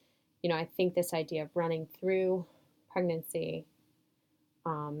 um, I think this idea of running through pregnancy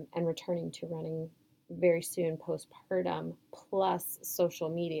and returning to running very soon postpartum, plus social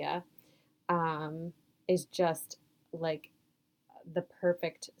media, is just like the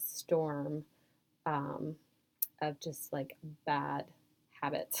perfect storm um, of just like bad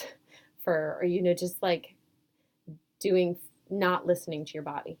habits or, just like doing, not listening to your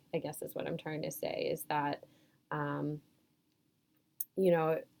body, I guess is what I'm trying to say, is that, um,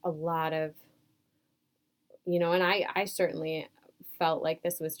 a lot of, and I certainly felt like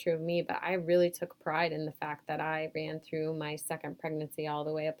this was true of me, but I really took pride in the fact that I ran through my second pregnancy all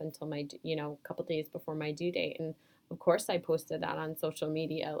the way up until a couple days before my due date. And of course, I posted that on social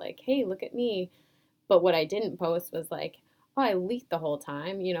media, like, hey, look at me. But what I didn't post was like, oh, I leaked the whole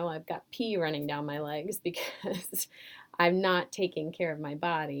time. I've got pee running down my legs because I'm not taking care of my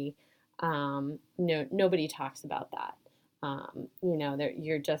body. No, nobody talks about that.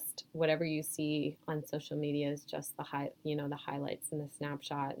 You're just, whatever you see on social media is just the highlights and the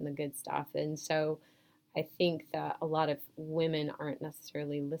snapshot and the good stuff. And so I think that a lot of women aren't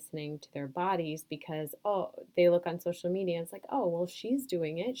necessarily listening to their bodies because, they look on social media and it's like, oh, well, she's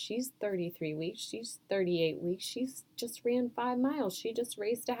doing it. She's 33 weeks. She's 38 weeks. She's just ran 5 miles. She just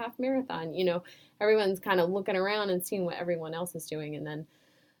raced a half marathon. Everyone's kind of looking around and seeing what everyone else is doing and then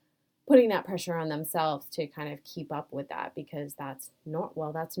putting that pressure on themselves to kind of keep up with that because that's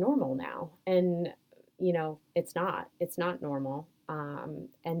normal now. And, it's not normal.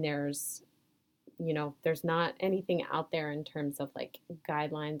 And there's not anything out there in terms of like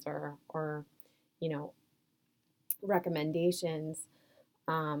guidelines or you know, recommendations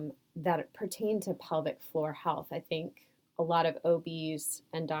that pertain to pelvic floor health. I think a lot of OBs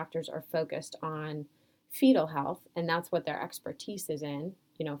and doctors are focused on fetal health, and that's what their expertise is in,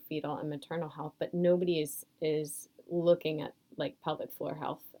 fetal and maternal health. But nobody is looking at like pelvic floor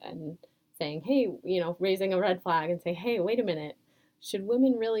health and saying, hey, raising a red flag and say, hey, wait a minute, should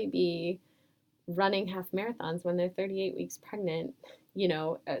women really be running half marathons when they're 38 weeks pregnant?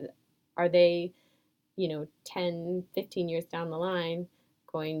 Are they 10, 15 years down the line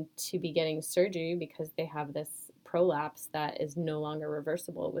going to be getting surgery because they have this prolapse that is no longer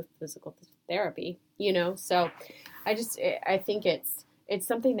reversible with physical therapy? So I think it's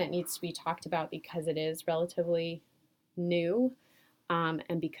something that needs to be talked about because it is relatively new,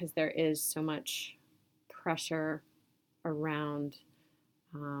 and because there is so much pressure around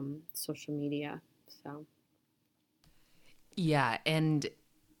social media. So Yeah, and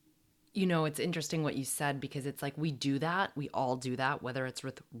it's interesting what you said because it's like we do that. We all do that, whether it's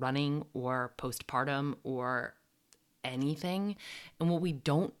with running or postpartum or anything. And what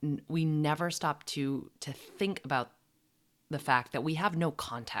we never stop to think about the fact that we have no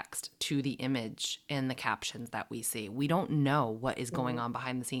context to the image and the captions that we see. We don't know what is going on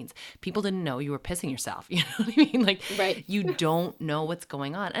behind the scenes. People didn't know you were pissing yourself. You know what I mean? Like, right. You don't know what's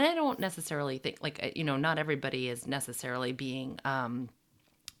going on. And I don't necessarily think like, not everybody is necessarily being, we're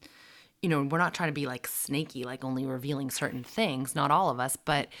not trying to be like snaky, like only revealing certain things, not all of us,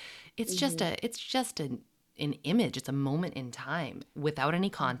 but it's just an image. It's a moment in time without any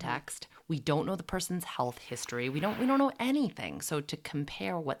context. We don't know the person's health history. We don't know anything. So to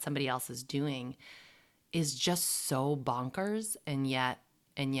compare what somebody else is doing is just so bonkers, and yet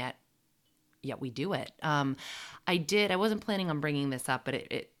we do it. I wasn't planning on bringing this up, but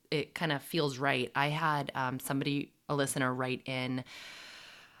it kind of feels right. I had a listener write in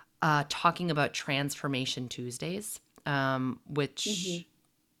talking about Transformation Tuesdays, which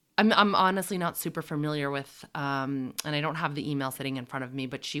I'm honestly not super familiar with, and I don't have the email sitting in front of me,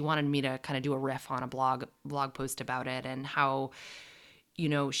 but she wanted me to kind of do a riff on a blog post about it and how,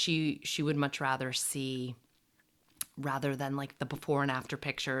 she would much rather see, rather than like the before and after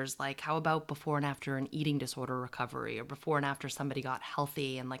pictures, like how about before and after an eating disorder recovery or before and after somebody got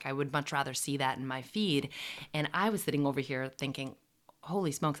healthy, and like I would much rather see that in my feed. And I was sitting over here thinking,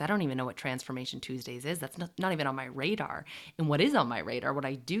 holy smokes, I don't even know what Transformation Tuesdays is. That's not even on my radar. And what is on my radar, what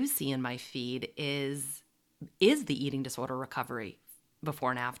I do see in my feed is the eating disorder recovery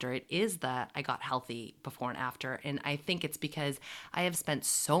before and after. It is the I got healthy before and after. And I think it's because I have spent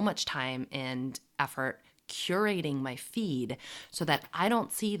so much time and effort curating my feed so that I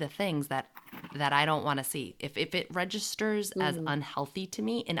don't see the things that I don't want to see. If it registers as unhealthy to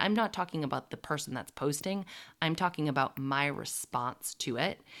me, and I'm not talking about the person that's posting, I'm talking about my response to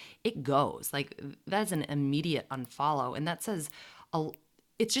it, it goes. Like that's an immediate unfollow, and that says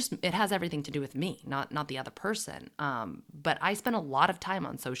it has everything to do with me, not the other person. But I spend a lot of time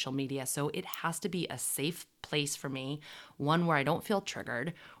on social media, so it has to be a safe place for me, one where I don't feel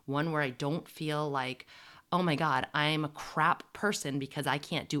triggered, one where I don't feel like, oh my God, I'm a crap person because I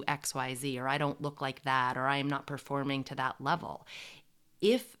can't do X, Y, Z, or I don't look like that, or I am not performing to that level.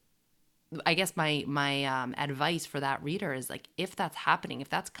 I guess my advice for that reader is like, if that's happening, if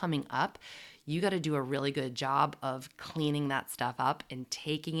that's coming up, you got to do a really good job of cleaning that stuff up and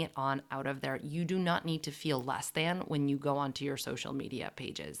taking it on out of there. You do not need to feel less than when you go onto your social media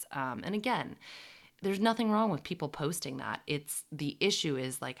pages. And again, there's nothing wrong with people posting that. It's the issue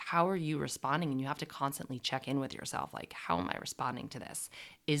is like, how are you responding? And you have to constantly check in with yourself. Like, how am I responding to this?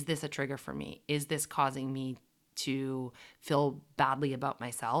 Is this a trigger for me? Is this causing me to feel badly about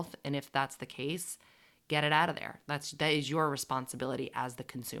myself? And if that's the case, get it out of there. That is your responsibility as the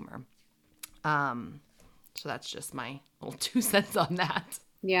consumer. So that's just my little 2 cents on that.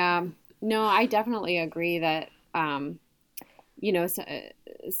 Yeah. No, I definitely agree that,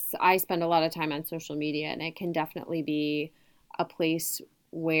 I spend a lot of time on social media, and it can definitely be a place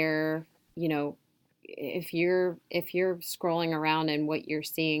where, if you're scrolling around and what you're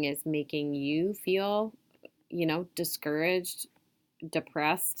seeing is making you feel, discouraged,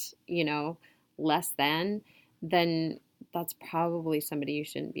 depressed, less than, then that's probably somebody you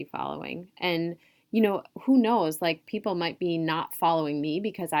shouldn't be following. And, who knows? Like, people might be not following me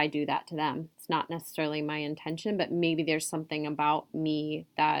because I do that to them. It's not necessarily my intention, but maybe there's something about me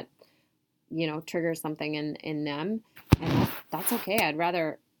that, triggers something in them. And that's okay. I'd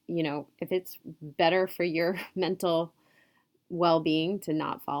rather, if it's better for your mental well-being to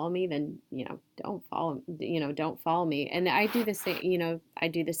not follow me, then don't follow me. And I do the same, I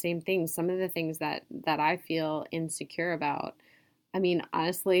do the same thing. Some of the things that I feel insecure about, I mean,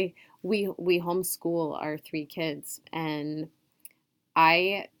 honestly, we homeschool our three kids, and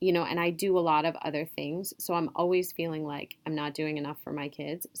I do a lot of other things, so I'm always feeling like I'm not doing enough for my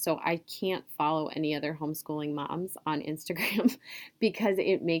kids. So I can't follow any other homeschooling moms on Instagram because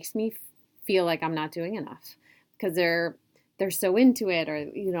it makes me feel like I'm not doing enough, because they're so into it, or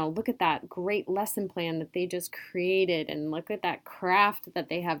look at that great lesson plan that they just created, and look at that craft that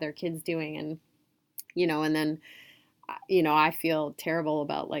they have their kids doing, and then I feel terrible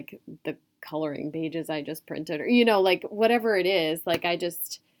about like the coloring pages I just printed, or like whatever it is. Like, I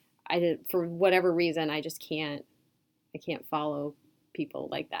did, for whatever reason, I can't follow people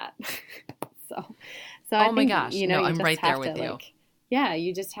like that. so so I Oh my think, gosh. No, you I'm just right there have to, with you. like, yeah,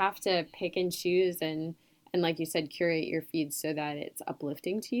 you just have to pick and choose, and like you said, curate your feed so that it's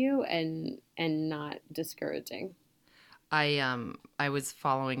uplifting to you and not discouraging. I was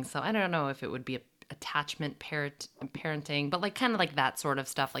following some, I don't know if it would be a attachment parenting, but like kind of like that sort of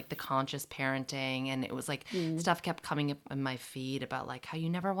stuff, like the conscious parenting. And it was like Mm, stuff kept coming up in my feed about like how you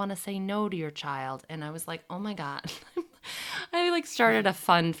never want to say no to your child. And I was like, oh my God. I like started a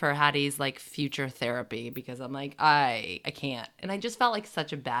fund for Hattie's like future therapy because I'm like, I can't. And I just felt like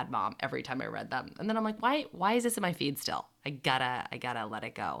such a bad mom every time I read them. And then I'm like, why is this in my feed still? I gotta let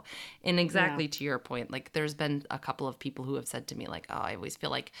it go. And yeah. exactly to your point, like there's been a couple of people who have said to me, like, oh, I always feel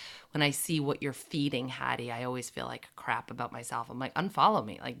like when I see what you're feeding Hattie, I always feel like crap about myself. I'm like, unfollow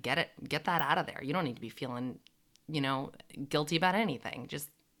me. Like, get that out of there. You don't need to be feeling, you know, guilty about anything. Just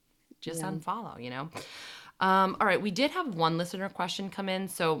Yeah. unfollow. All right, we did have one listener question come in.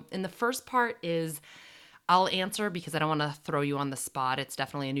 So in the first part is I'll answer because I don't want to throw you on the spot. It's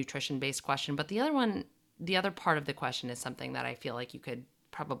definitely a nutrition based question. But the other part of the question is something that I feel like you could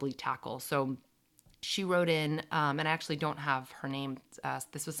probably tackle. So she wrote in, and I actually don't have her name.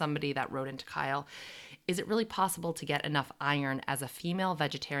 This was somebody that wrote into Kyle. Is it really possible to get enough iron as a female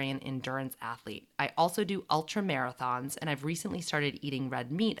vegetarian endurance athlete? I also do ultra marathons, and I've recently started eating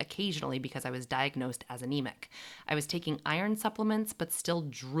red meat occasionally because I was diagnosed as anemic. I was taking iron supplements, but still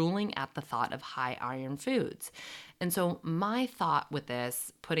drooling at the thought of high iron foods. And so, my thought with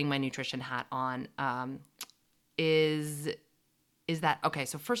this, putting my nutrition hat on, is that okay?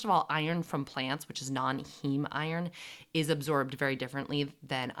 So first of all, iron from plants, which is non-heme iron, is absorbed very differently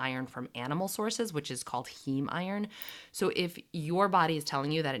than iron from animal sources, which is called heme iron. So if your body is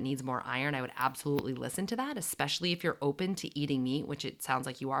telling you that it needs more iron, I would absolutely listen to that, especially if you're open to eating meat, which it sounds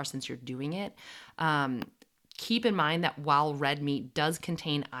like you are since you're doing it. um, Keep in mind that while red meat does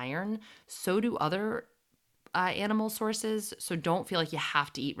contain iron, so do other animal sources. So don't feel like you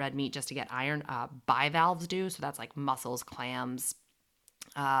have to eat red meat just to get iron. Bivalves do. So that's like mussels, clams.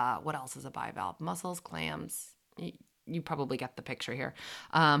 What else is a bivalve? Mussels, clams. You probably get the picture here.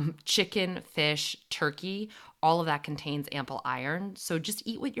 Chicken, fish, turkey, all of that contains ample iron. So just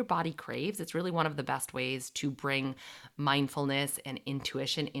eat what your body craves. It's really one of the best ways to bring mindfulness and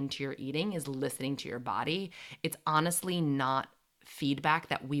intuition into your eating is listening to your body. It's honestly not feedback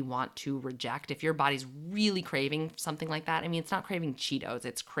that we want to reject. If your body's really craving something like that, I mean, it's not craving Cheetos,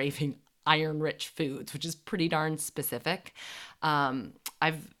 it's craving iron rich foods, which is pretty darn specific. Um,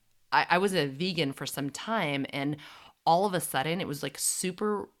 I've I was a vegan for some time, and all of a sudden it was like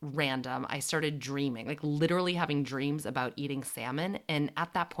super random. I started dreaming, like literally having dreams about eating salmon. And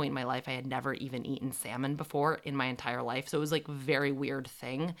at that point in my life, I had never even eaten salmon before in my entire life. So it was like a very weird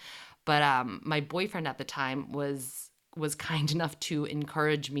thing. But my boyfriend at the time was kind enough to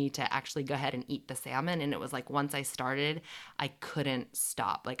encourage me to actually go ahead and eat the salmon. And it was like once I started, I couldn't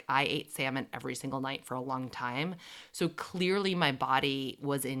stop. Like I ate salmon every single night for a long time. So clearly my body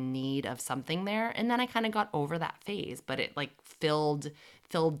was in need of something there. And then I kind of got over that phase, but it like filled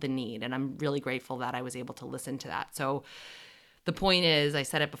the need. And I'm really grateful that I was able to listen to that. So the point is, I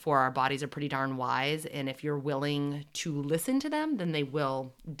said it before, our bodies are pretty darn wise. And if you're willing to listen to them, then they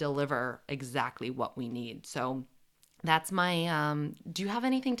will deliver exactly what we need. So that's my do you have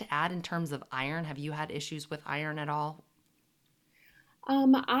anything to add in terms of iron? Have you had issues with iron at all?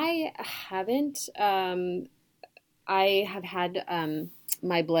 I haven't. I have had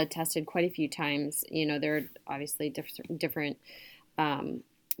my blood tested quite a few times. There are obviously different um,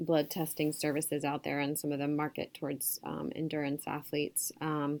 blood testing services out there, and some of them market towards endurance athletes.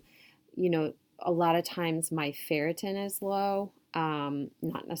 A lot of times my ferritin is low,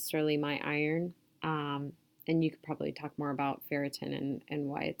 not necessarily my iron. And you could probably talk more about ferritin and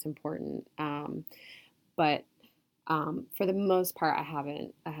why it's important. But for the most part, I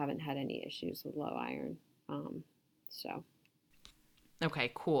haven't had any issues with low iron. Um, so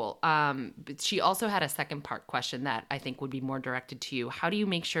Okay, cool. But she also had a second part question that I think would be more directed to you. How do you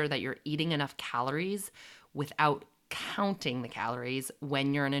make sure that you're eating enough calories without counting the calories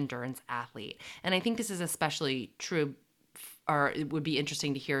when you're an endurance athlete? And I think this is especially true, or it would be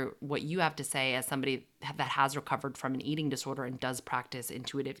interesting to hear what you have to say as somebody that has recovered from an eating disorder and does practice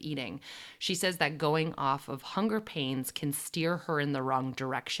intuitive eating. She says that going off of hunger pains can steer her in the wrong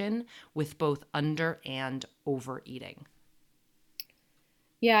direction with both under and overeating.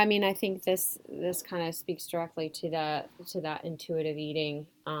 yeah, I mean, I think this kind of speaks directly to that intuitive eating.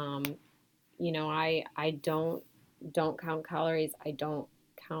 I don't count calories. I don't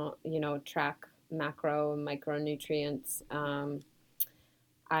count, track macro and micronutrients.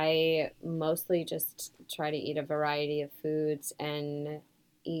 I mostly just try to eat a variety of foods and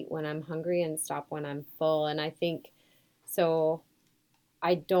eat when I'm hungry and stop when I'm full. And I think so.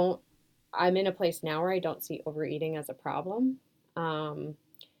 I don't. I'm in a place now where I don't see overeating as a problem. Um,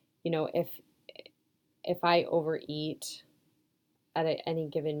 if I overeat at any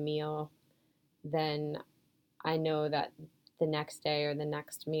given meal, then I know that the next day or the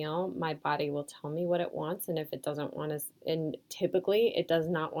next meal, my body will tell me what it wants. And if it doesn't want and typically it does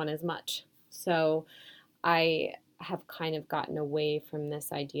not want as much. So I have kind of gotten away from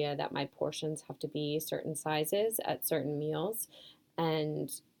this idea that my portions have to be certain sizes at certain meals.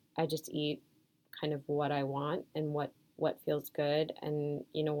 And I just eat kind of what I want and what feels good. And,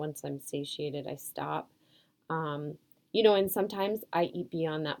 once I'm satiated, I stop. Um, and sometimes I eat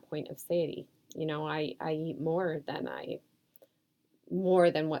beyond that point of satiety. I eat more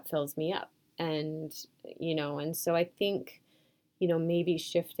than what fills me up. And, and so I think, maybe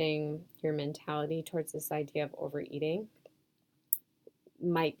shifting your mentality towards this idea of overeating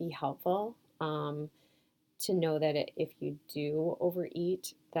might be helpful. To know that if you do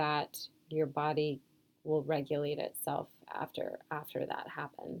overeat, that your body will regulate itself after that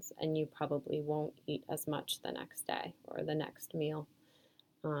happens, and you probably won't eat as much the next day or the next meal.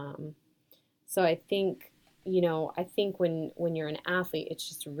 Um, so I think when you're an athlete, it's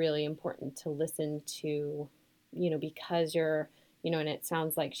just really important to listen to, because and it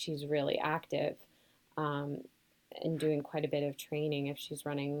sounds like she's really active. Um, and doing quite a bit of training if she's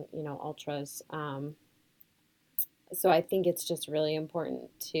running, ultras. So I think it's just really important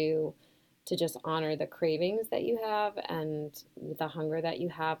to just honor the cravings that you have and the hunger that you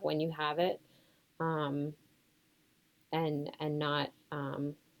have when you have it, um, and not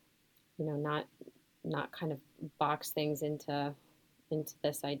not kind of box things into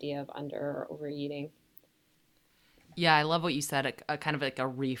this idea of under or overeating. Yeah, I love what you said, a kind of like a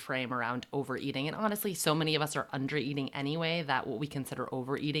reframe around overeating. And honestly, so many of us are undereating anyway that what we consider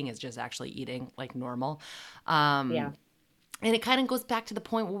overeating is just actually eating like normal. Yeah. Um, and it kind of goes back to the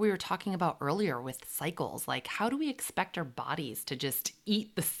point what we were talking about earlier with cycles. Like, how do we expect our bodies to just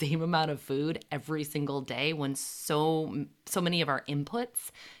eat the same amount of food every single day when so many of our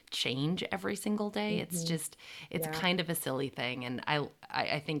inputs change every single day? It's Hmm. just it's Yeah. kind of a silly thing. And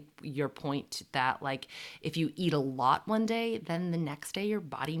I think your point that like if you eat a lot one day, then the next day your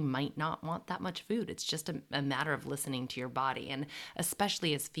body might not want that much food. It's just a matter of listening to your body, and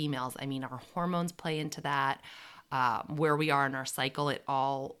especially as females, I mean, our hormones play into that, where we are in our cycle.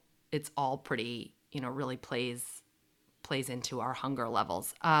 It's all pretty, really plays into our hunger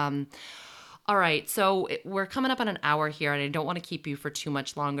levels. All right, so we're coming up on an hour here, and I don't want to keep you for too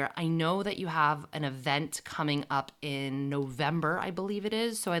much longer. I know that you have an event coming up in November, I believe it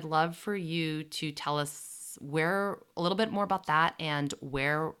is. So I'd love for you to tell us a little bit more about that and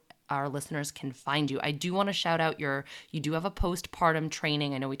where our listeners can find you. I do want to shout out you do have a postpartum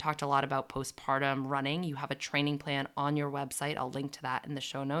training. I know we talked a lot about postpartum running. You have a training plan on your website. I'll link to that in the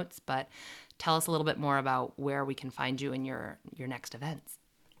show notes, but tell us a little bit more about where we can find you in your next events.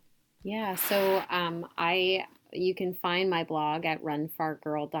 Yeah, so you can find my blog at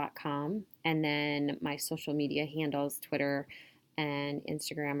runfargirl.com, and then my social media handles, Twitter and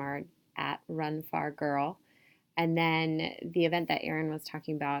Instagram, are at runfargirl. And then the event that Erin was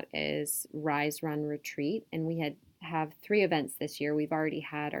talking about is Rise Run Retreat, and we have three events this year. We've already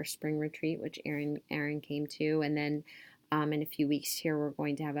had our spring retreat, which Erin came to, and then In a few weeks here, we're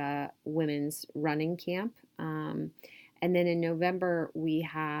going to have a women's running camp. And then in November, we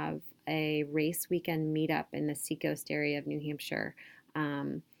have a race weekend meetup in the Seacoast area of New Hampshire.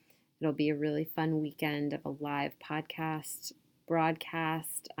 It'll be a really fun weekend of a live podcast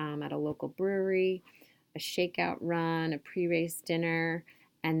broadcast at a local brewery, a shakeout run, a pre-race dinner,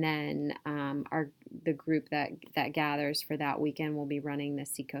 and then the group that gathers for that weekend will be running the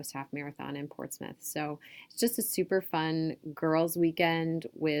Seacoast Half Marathon in Portsmouth. So it's just a super fun girls' weekend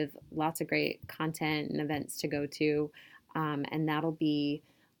with lots of great content and events to go to, and that'll be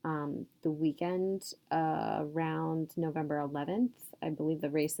the weekend around November 11th. I believe the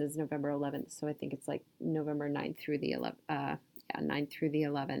race is November 11th, so I think it's like November 9th through the 9th through the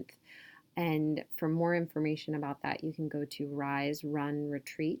 11th. And for more information about that, you can go to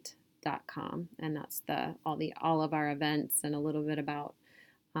riserunretreat.com, and that's all of our events and a little bit about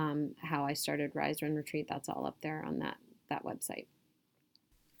how I started Rise Run Retreat. That's all up there on that website.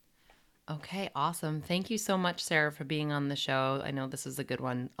 Okay, awesome. Thank you so much, Sarah, for being on the show. I know this is a good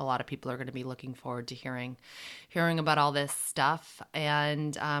one. A lot of people are going to be looking forward to hearing about all this stuff,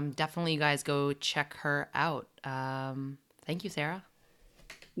 and definitely you guys go check her out. Thank you, Sarah.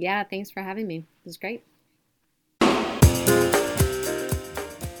 Yeah, thanks for having me. It was great.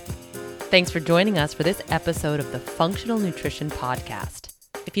 Thanks for joining us for this episode of the Functional Nutrition Podcast.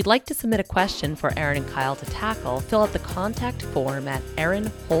 If you'd like to submit a question for Erin and Kyle to tackle, fill out the contact form at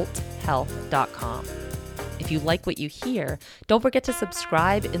erinholthealth.com. If you like what you hear, don't forget to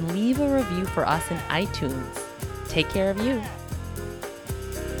subscribe and leave a review for us in iTunes. Take care of you.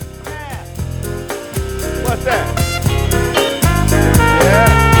 What's that?